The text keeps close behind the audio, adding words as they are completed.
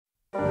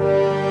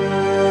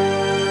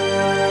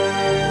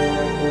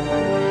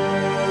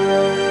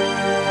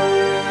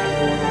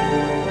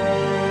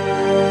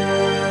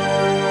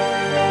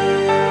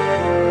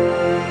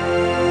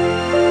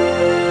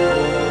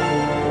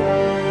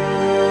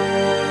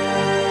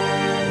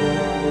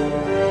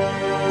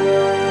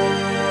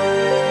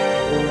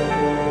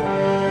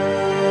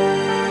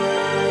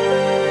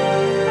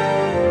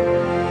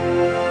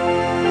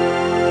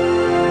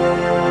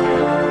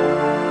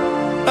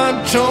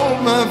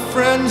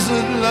friends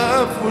that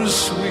life was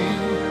sweet.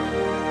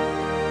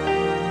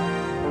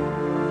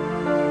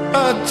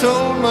 I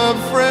told my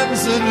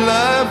friends that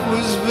life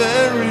was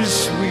very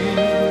sweet.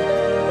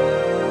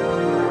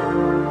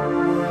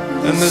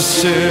 And the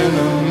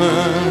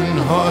cinnamon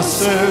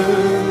horses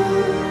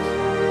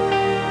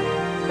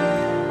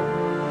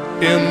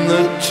in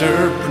the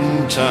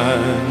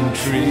turpentine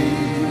trees.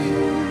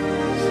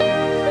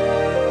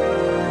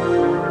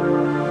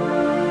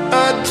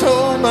 I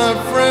told my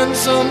friends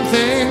some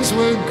things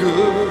were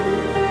good,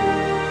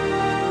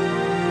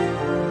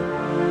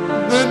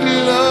 that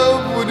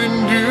love would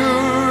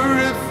endure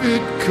if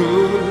it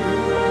could.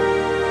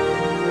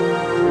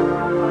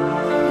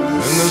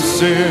 And the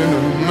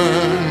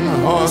cinnamon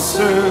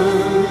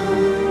horses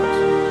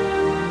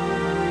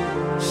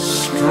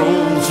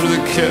strolled through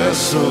the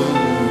castle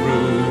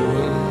ruins.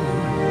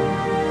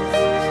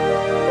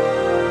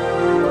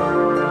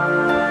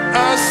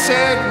 I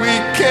said we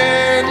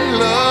can't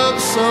love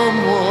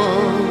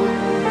someone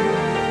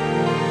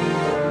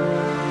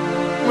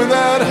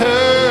without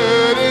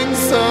hurting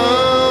someone.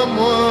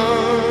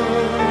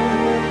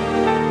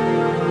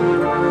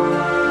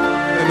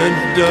 And a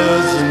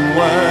dozen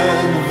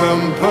white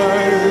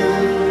vampires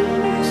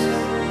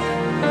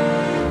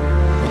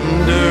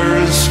under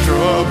a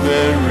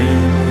strawberry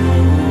moon.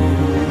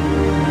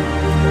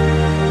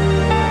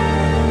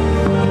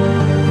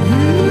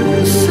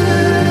 You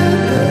said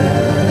that,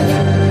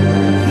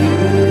 you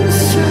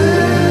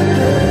said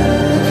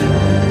that,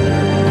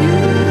 you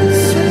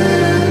said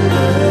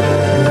that,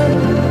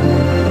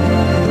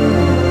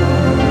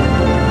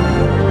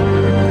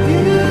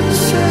 you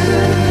said that, you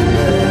said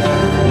that,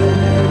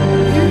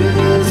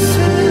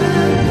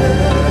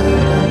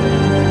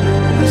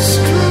 the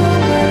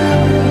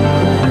strawberry.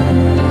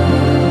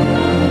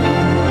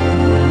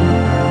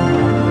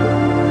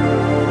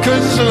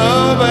 Cause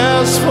love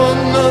asks for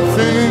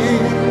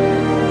nothing,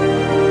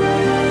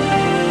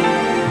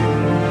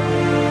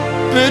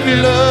 but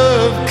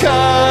love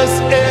costs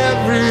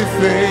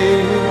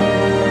everything.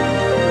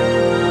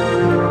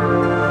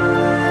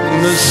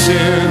 The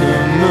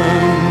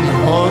cinnamon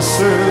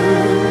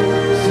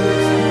horses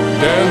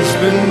dance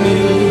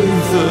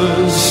beneath the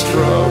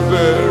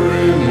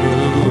strawberry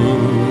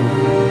moon.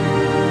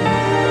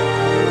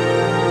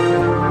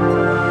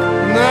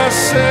 And I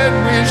said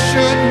we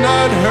should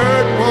not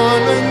hurt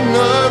one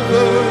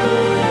another.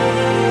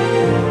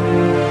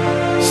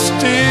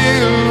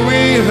 Still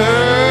we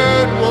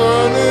hurt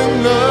one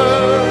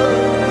another.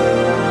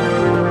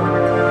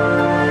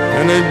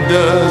 And a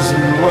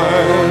dozen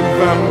white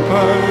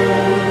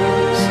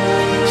vampires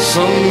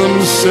sun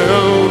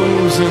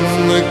themselves in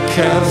the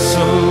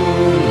castle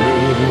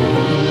ruins.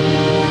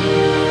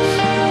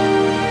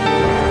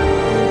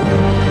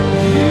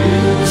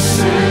 You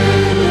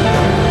said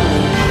that,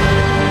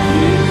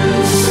 you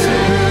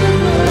said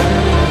that,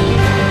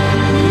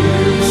 you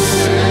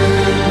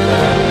said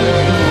that,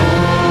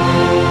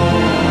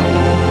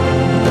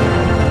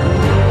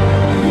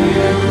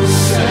 you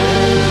said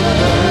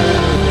that,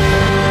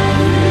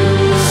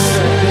 you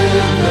said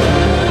that,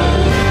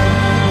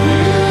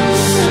 you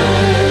said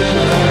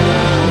that.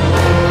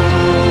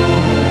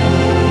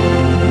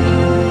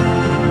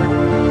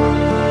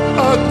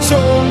 I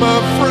told my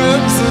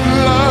friends that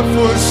life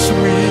was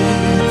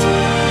sweet.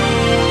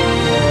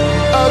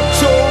 I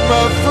told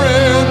my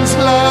friends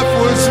life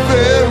was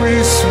very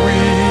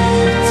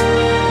sweet.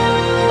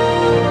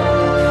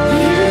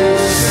 You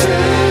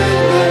said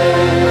that,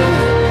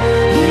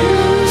 you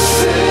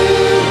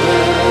said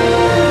that,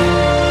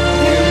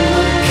 in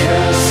the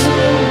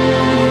castle.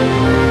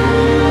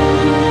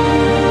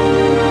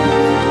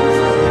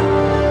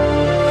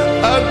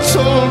 I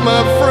told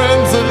my friends